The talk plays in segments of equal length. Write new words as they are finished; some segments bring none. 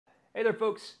Hey there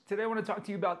folks, today I want to talk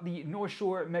to you about the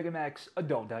Northshore Megamax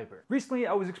Adult Diaper. Recently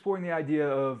I was exploring the idea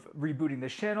of rebooting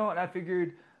this channel and I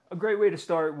figured a great way to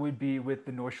start would be with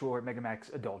the Northshore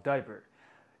Megamax Adult Diaper.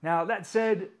 Now that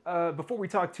said, before we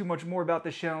talk too much more about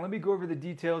this channel, let me go over the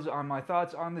details on my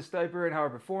thoughts on this diaper and how it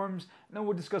performs, and then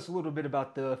we'll discuss a little bit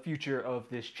about the future of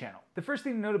this channel. The first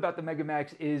thing to note about the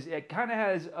Megamax is it kind of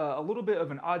has a little bit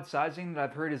of an odd sizing that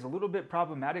I've heard is a little bit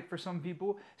problematic for some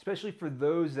people, especially for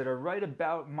those that are right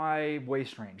about my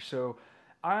waist range. So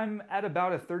I'm at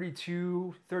about a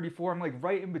 32, 34, I'm like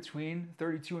right in between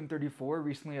 32 and 34.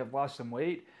 Recently I've lost some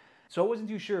weight. So I wasn't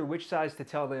too sure which size to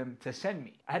tell them to send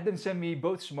me. I had them send me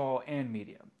both small and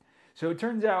medium. So it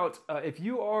turns out if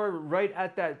you are right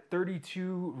at that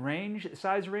 32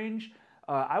 size range,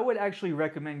 I would actually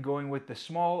recommend going with the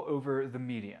small over the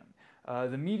medium.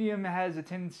 The medium has a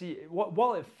tendency,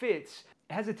 while it fits,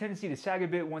 it has a tendency to sag a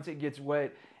bit once it gets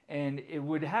wet, and it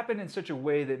would happen in such a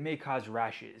way that may cause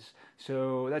rashes.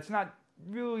 So that's not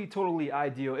really totally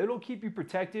ideal. It'll keep you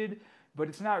protected, but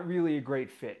it's not really a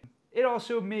great fit. It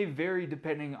also may vary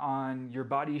depending on your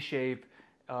body shape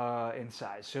and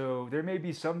size. So there may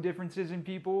be some differences in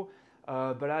people,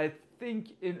 but I think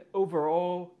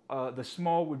overall, the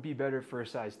small would be better for a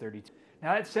size 32.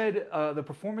 Now that said, the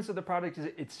performance of the product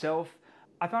itself,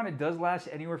 I found it does last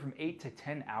anywhere from 8 to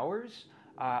 10 hours.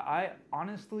 I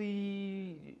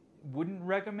honestly wouldn't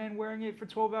recommend wearing it for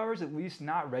 12 hours, at least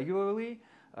not regularly.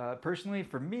 Personally,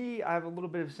 for me, I have a little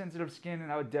bit of sensitive skin and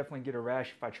I would definitely get a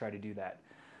rash if I try to do that.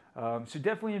 So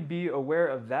definitely be aware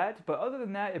of that, but other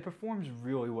than that, it performs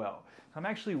really well. So I'm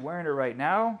actually wearing it right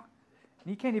now, and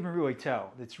you can't even really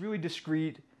tell. It's really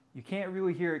discreet, you can't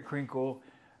really hear it crinkle,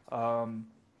 and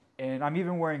I'm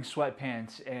even wearing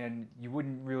sweatpants, and you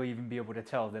wouldn't really even be able to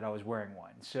tell that I was wearing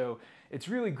one. So it's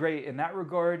really great in that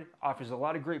regard, offers a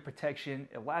lot of great protection,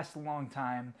 it lasts a long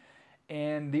time,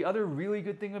 and the other really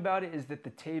good thing about it is that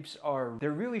the tapes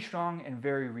they're really strong and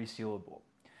very resealable.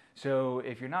 So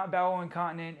if you're not bowel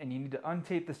incontinent and you need to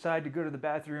untape the side to go to the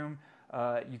bathroom,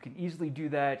 you can easily do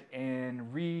that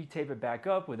and re-tape it back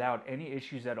up without any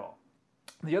issues at all.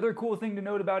 The other cool thing to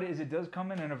note about it is it does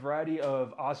come in a variety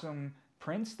of awesome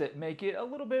prints that make it a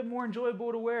little bit more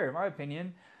enjoyable to wear, in my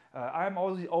opinion. I'm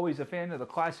always a fan of the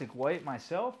classic white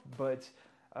myself, but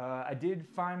I did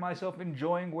find myself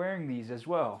enjoying wearing these as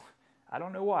well. I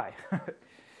don't know why.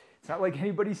 It's not like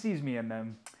anybody sees me in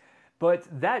them. But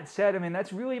that said, I mean,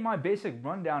 that's really my basic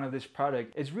rundown of this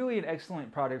product. It's really an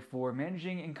excellent product for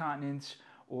managing incontinence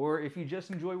or if you just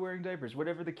enjoy wearing diapers,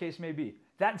 whatever the case may be.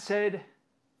 That said,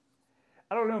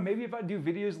 I don't know, maybe if I do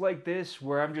videos like this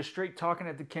where I'm just straight talking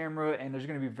at the camera and there's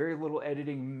gonna be very little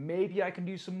editing, maybe I can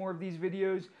do some more of these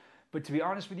videos. But to be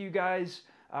honest with you guys,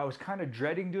 I was kind of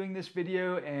dreading doing this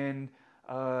video and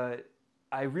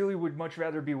I really would much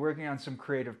rather be working on some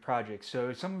creative projects.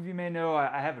 So some of you may know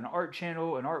I have an art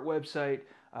channel, an art website.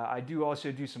 I do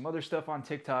also do some other stuff on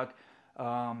TikTok.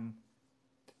 And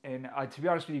to be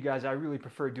honest with you guys, I really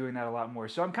prefer doing that a lot more.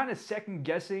 So I'm kind of second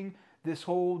guessing this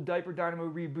whole Diaper Dynamo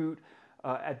reboot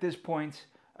at this point.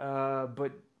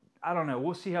 But I don't know,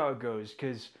 we'll see how it goes.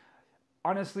 Because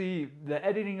honestly, the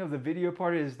editing of the video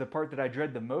part is the part that I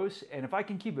dread the most, and if I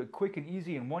can keep it quick and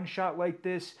easy in one shot like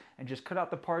this and just cut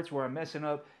out the parts where I'm messing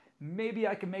up, maybe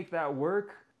I can make that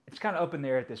work. It's kind of up in the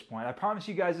air at this point. I promised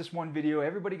you guys this one video.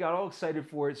 Everybody got all excited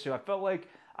for it, so I felt like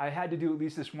I had to do at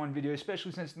least this one video,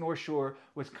 especially since Northshore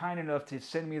was kind enough to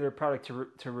send me their product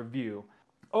to review.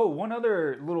 Oh, one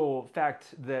other little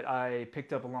fact that I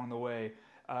picked up along the way.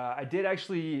 I did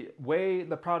actually weigh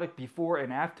the product before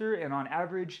and after, and on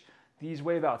average, these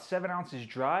weigh about 7 ounces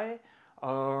dry,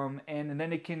 and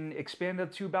then it can expand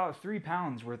up to about 3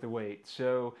 pounds worth of weight.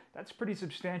 So that's a pretty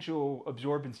substantial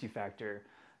absorbency factor.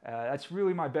 That's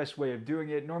really my best way of doing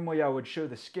it. Normally I would show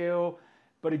the scale,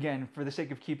 but again, for the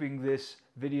sake of keeping this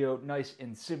video nice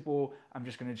and simple, I'm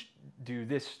just gonna do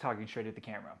this talking straight at the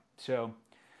camera. So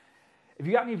if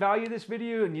you got any value in this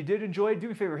video and you did enjoy it, do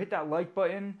me a favor, hit that like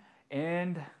button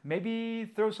and maybe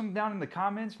throw something down in the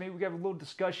comments. Maybe we can have a little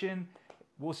discussion.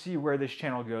 We'll see where this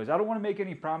channel goes. I don't want to make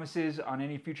any promises on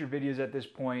any future videos at this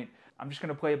point. I'm just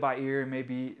going to play it by ear.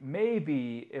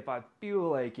 Maybe if I feel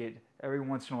like it, every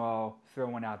once in a while, throw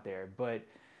one out there. But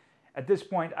at this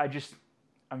point,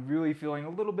 I'm really feeling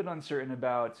a little bit uncertain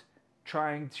about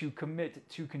trying to commit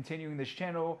to continuing this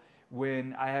channel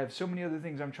when I have so many other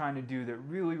things I'm trying to do that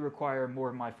really require more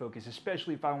of my focus,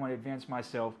 especially if I want to advance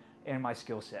myself and my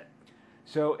skill set.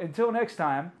 So until next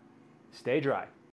time, stay dry.